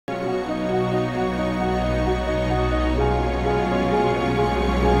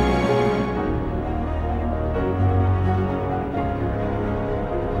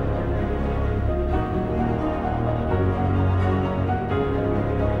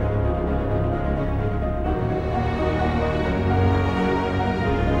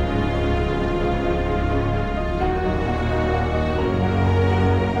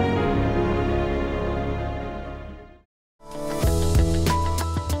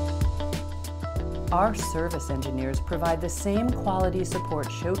Our service engineers provide the same quality support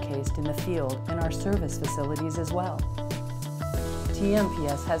showcased in the field in our service facilities as well.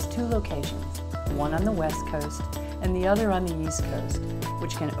 TMPS has 2 locations, one on the West Coast and the other on the East Coast,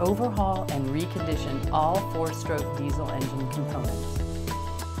 which can overhaul and recondition all 4-stroke diesel engine components.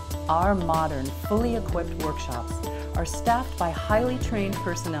 Our modern, fully equipped workshops are staffed by highly trained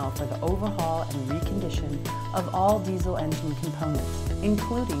personnel for the overhaul and recondition of all diesel engine components,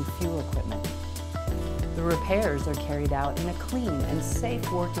 including fuel equipment. The repairs are carried out in a clean and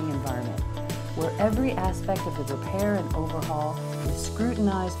safe working environment, where every aspect of the repair and overhaul is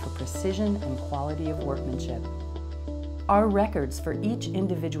scrutinized for precision and quality of workmanship. Our records for each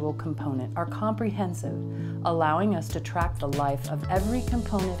individual component are comprehensive, allowing us to track the life of every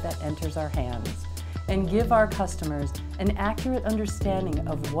component that enters our hands and give our customers an accurate understanding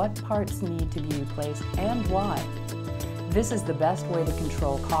of what parts need to be replaced and why. This is the best way to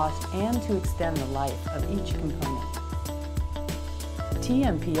control cost and to extend the life of each component.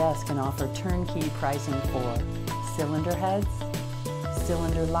 TMPS can offer turnkey pricing for cylinder heads,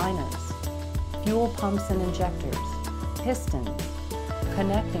 cylinder liners, fuel pumps and injectors, pistons,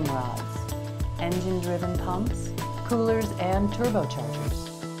 connecting rods, engine-driven pumps, coolers, and turbochargers.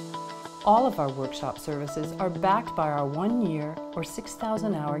 All of our workshop services are backed by our 1-year or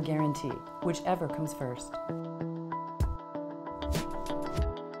 6,000-hour guarantee, whichever comes first.